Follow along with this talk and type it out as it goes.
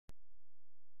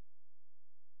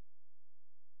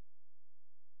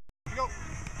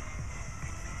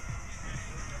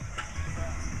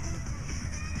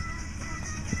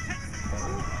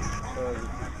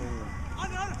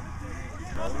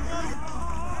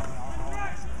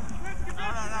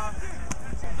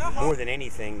more than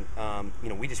anything,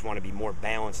 we just want to be more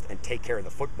balanced and take care of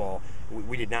the football.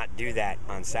 We did not do that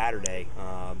on Saturday.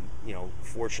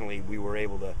 Fortunately, we were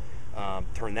able to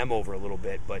turn them over a little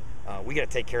bit, but we got to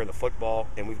take care of the football,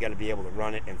 and we've got to be able to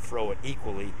run it and throw it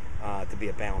equally to be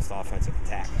a balanced offensive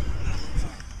attack.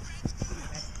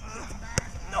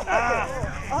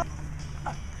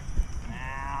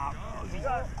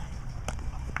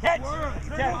 Catch!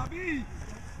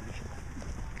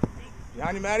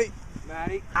 Behind you, Matty.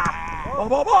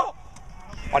 Ball.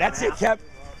 Oh, that's it, Kev.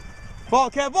 Ball,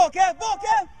 Kev.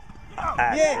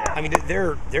 Yeah. I mean,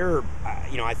 they're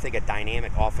I think a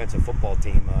dynamic offensive football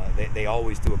team. They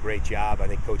always do a great job. I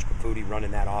think Coach Caputi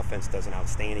running that offense does an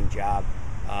outstanding job.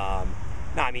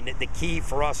 The key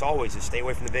for us always is stay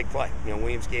away from the big play.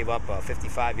 Williams gave up a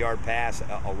 55-yard pass,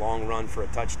 a long run for a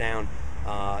touchdown.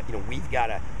 We've got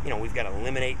to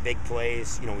eliminate big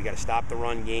plays. We got to stop the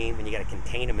run game, and you got to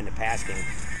contain them in the pass game.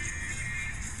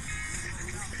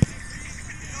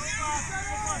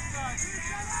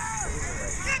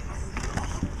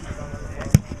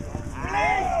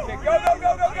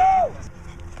 Go!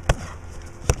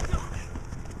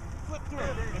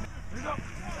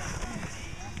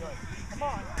 Come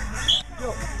on.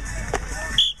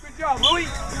 Good job, Louis.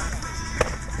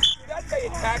 That's a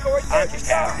tackle right there. I'm just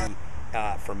happy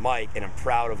for Mike, and I'm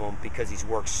proud of him because he's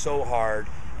worked so hard.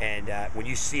 And when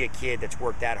you see a kid that's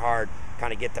worked that hard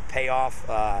kind of get the payoff,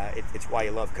 it's why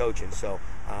you love coaching. So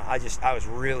I was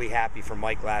really happy for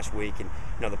Mike last week, and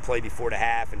the play before the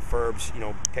half and Ferbs,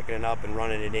 picking it up and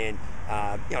running it in.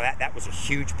 That was a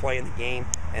huge play in the game,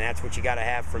 and that's what you got to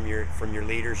have from your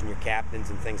leaders and your captains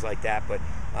and things like that. But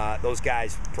those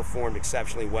guys performed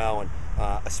exceptionally well, and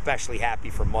especially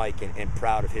happy for Mike and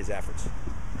proud of his efforts.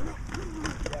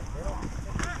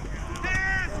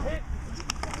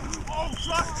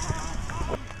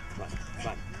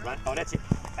 Run. Oh, that's it.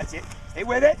 Stay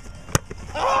with it.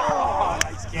 Oh,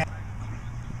 nice catch.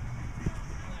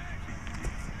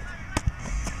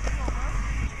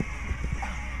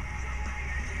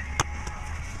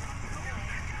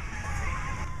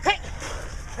 Hey!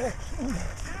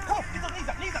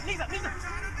 Knees up.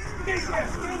 Use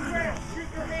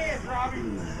your hands, Robbie.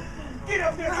 Get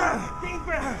up there.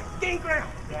 Gain ground.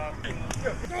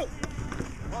 Go.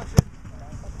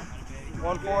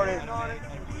 140.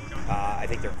 I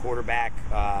think their quarterback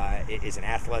is an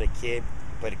athletic kid,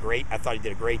 but I thought he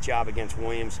did a great job against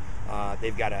Williams.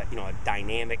 They've got a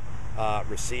dynamic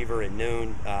receiver in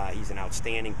Noon. He's an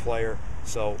outstanding player.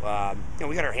 So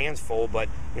we got our hands full, but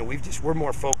we're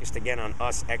more focused again on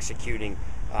us executing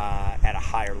at a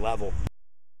higher level.